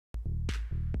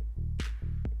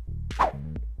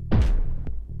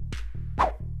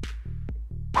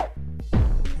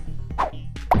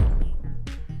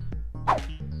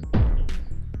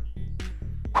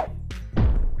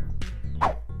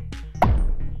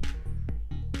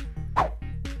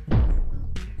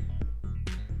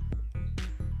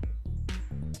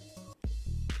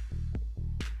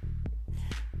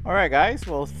All right, guys.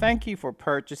 Well, thank you for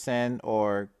purchasing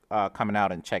or coming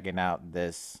out and checking out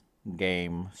this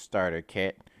game starter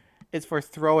kit. It's for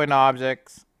throwing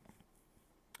objects.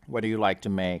 What do you like to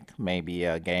make? Maybe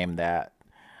a game that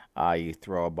you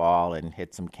throw a ball and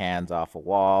hit some cans off a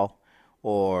wall,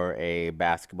 or a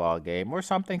basketball game, or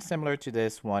something similar to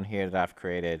this one here that I've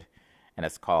created, and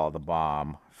it's called the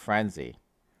Bomb Frenzy.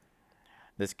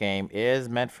 This game is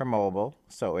meant for mobile,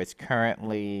 so it's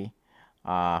currently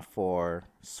for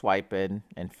swiping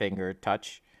and finger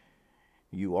touch.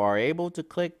 You are able to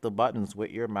click the buttons with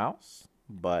your mouse,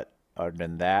 but other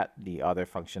than that, the other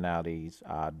functionalities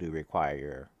do require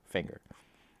your finger.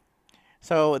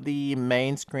 So the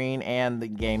main screen and the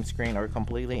game screen are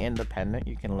completely independent.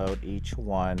 You can load each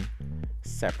one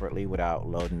separately without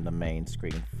loading the main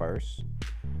screen first.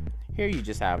 Here you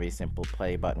just have a simple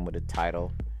play button with a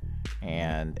title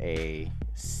and a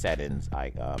settings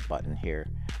button here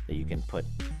that you can put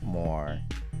more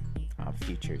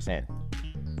features in.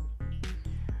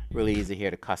 Really easy here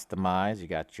to customize. You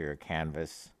got your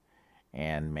canvas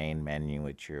and main menu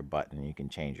with your button. You can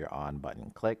change your on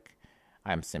button click.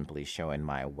 I'm simply showing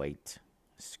my wait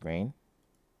screen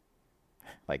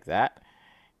like that,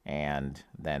 and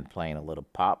then playing a little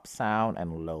pop sound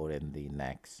and loading the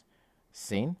next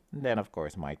scene. And then of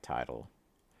course my title.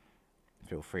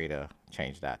 Feel free to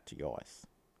change that to yours.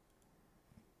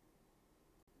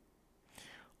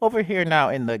 Over here now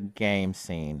in the game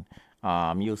scene,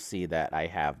 you'll see that I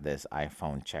have this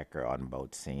iPhone checker on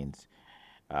both scenes.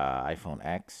 iPhone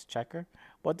X checker.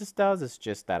 What this does is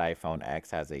just that iPhone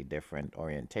X has a different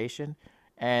orientation,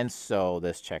 and so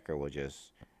this checker will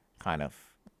just kind of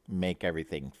make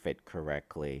everything fit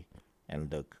correctly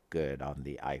and look good on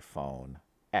the iPhone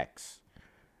X.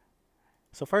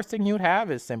 So first thing you'd have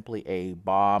is simply a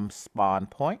bomb spawn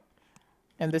point.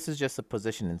 And this is just a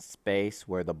position in space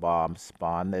where the bombs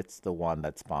spawn. It's the one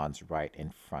that spawns right in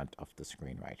front of the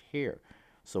screen right here.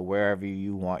 So wherever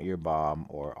you want your bomb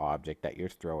or object that you're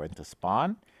throwing to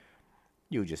spawn,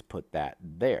 you just put that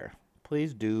there.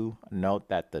 Please do note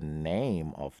that the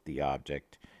name of the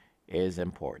object is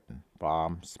important.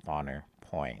 Bomb spawner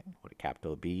point with a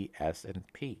capital B, S, and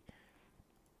P.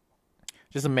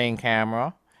 Just a main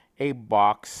camera, a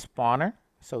box spawner.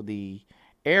 So the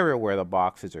area where the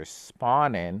boxes are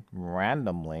spawning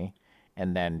randomly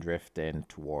and then drifting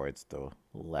towards the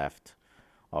left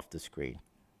of the screen.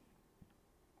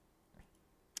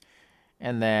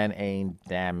 And then a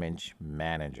damage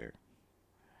manager.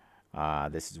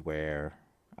 This is where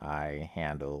I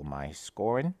handle my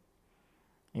scoring.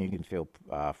 You can feel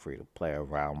free to play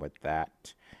around with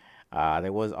that.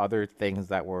 There was other things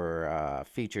that were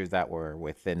features that were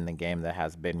within the game that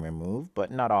has been removed,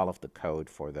 but not all of the code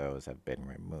for those have been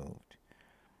removed.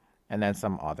 And then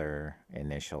some other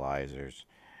initializers,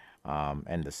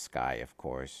 and the sky, of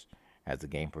course. As the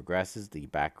game progresses, the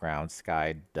background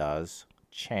sky does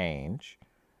change,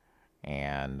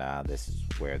 and this is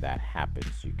where that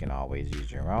happens. You can always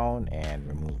use your own and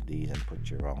remove these and put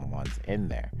your own ones in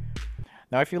there.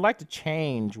 Now, if you like to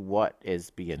change what is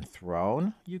being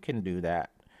thrown, you can do that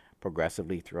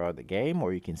progressively throughout the game,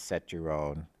 or you can set your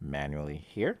own manually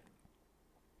here.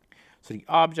 So the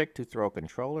object to throw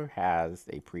controller has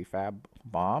a prefab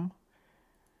bomb,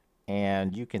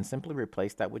 and you can simply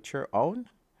replace that with your own.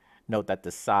 Note that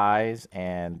the size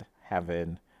and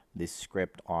having the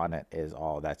script on it is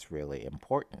all that's really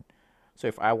important. So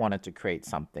if I wanted to create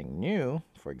something new,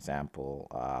 for example,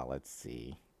 let's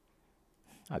see.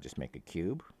 I'll just make a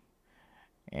cube,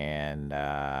 and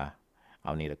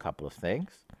I'll need a couple of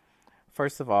things.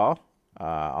 First of all,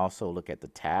 also look at the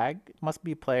tag. It must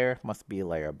be player, must be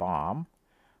layer bomb.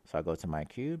 So I'll go to my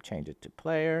cube, change it to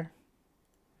player,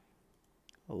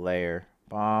 layer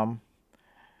bomb.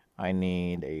 I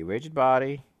need a rigid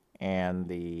body and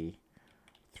the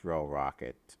throw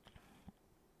rocket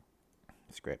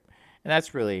script. And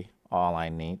that's really all I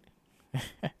need.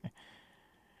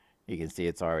 You can see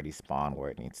it's already spawned where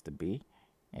it needs to be.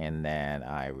 And then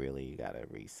I really got to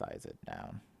resize it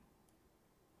down.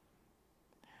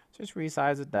 Just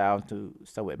resize it down to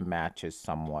so it matches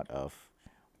somewhat of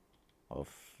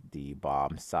the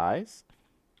bomb size.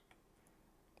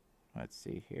 Let's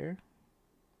see here.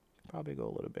 Probably go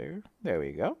a little bigger. There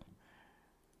we go.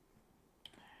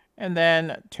 And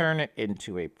then turn it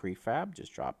into a prefab.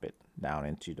 Just drop it down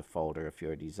into the folder of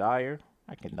your desire.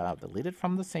 I can now delete it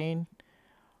from the scene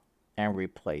and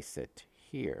replace it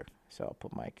here. So I'll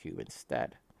put my cube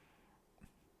instead.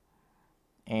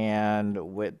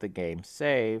 And with the game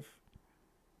save,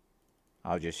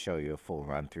 I'll just show you a full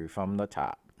run through from the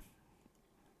top.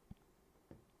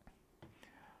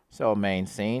 So main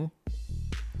scene,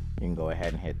 you can go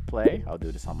ahead and hit play. I'll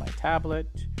do this on my tablet.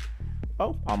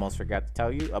 Oh, almost forgot to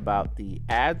tell you about the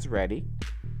ads ready.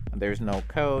 There's no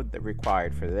code that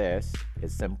required for this.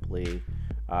 It's simply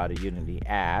the Unity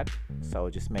ad. So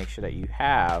just make sure that you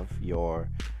have your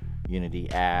Unity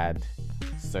ad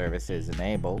services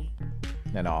enabled.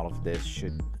 Then all of this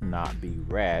should not be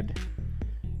red.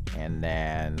 And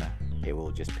then it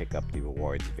will just pick up the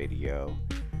rewards video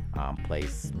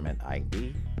placement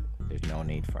ID. There's no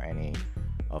need for any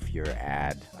of your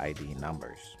ad ID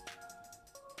numbers.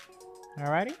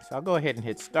 Alrighty, so I'll go ahead and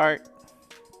hit start.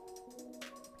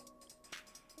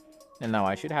 And now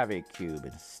I should have a cube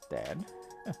instead.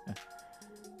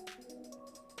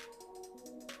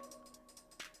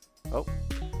 Oh,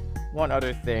 one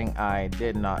other thing I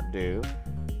did not do.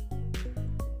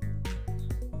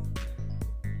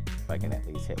 If I can at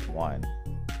least hit one.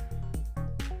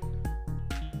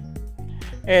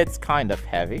 It's kind of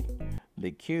heavy.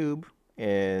 The cube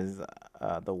is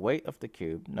the weight of the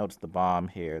cube. Notice the bomb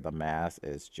here, the mass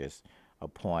is just a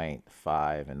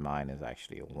 0.5 and mine is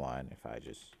actually a 1. If I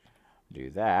just do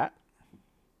that,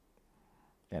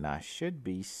 then I should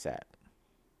be set.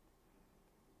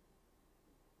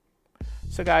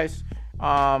 So guys,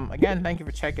 again, thank you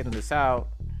for checking this out.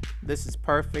 This is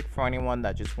perfect for anyone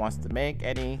that just wants to make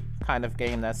any kind of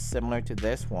game that's similar to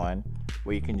this one,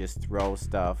 where you can just throw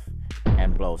stuff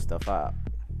and blow stuff up.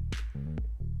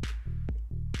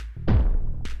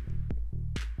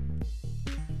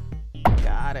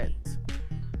 Got it.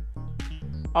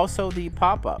 Also, the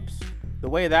pop-ups. The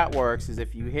way that works is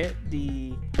if you hit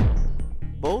the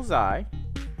bullseye,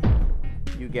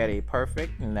 you get a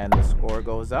perfect and then the score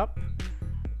goes up.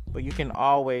 But you can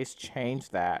always change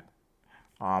that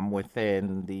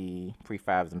within the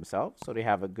prefabs themselves. So they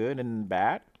have a good and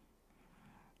bad.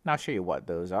 And I'll show you what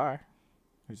those are.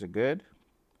 There's a good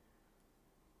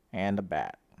and a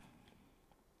bad.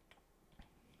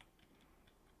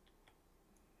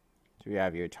 So you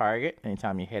have your target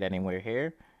anytime you hit anywhere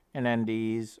here. And then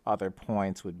these other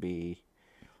points would be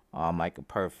like a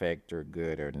perfect or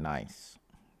good or nice.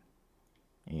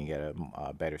 And you get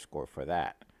a better score for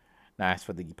that. Now as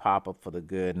for the pop-up for the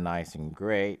good, nice, and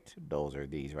great, those are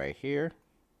these right here.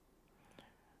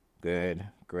 Good,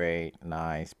 great,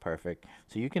 nice, perfect.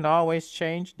 So you can always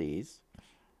change these.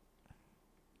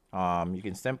 You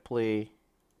can simply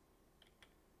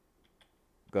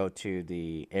go to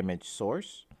the image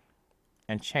source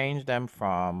and change them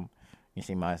from, you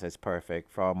see mine says perfect,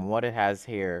 from what it has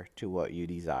here to what you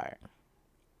desire.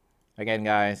 Again,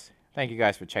 guys, thank you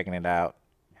guys for checking it out.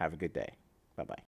 Have a good day. Bye-bye.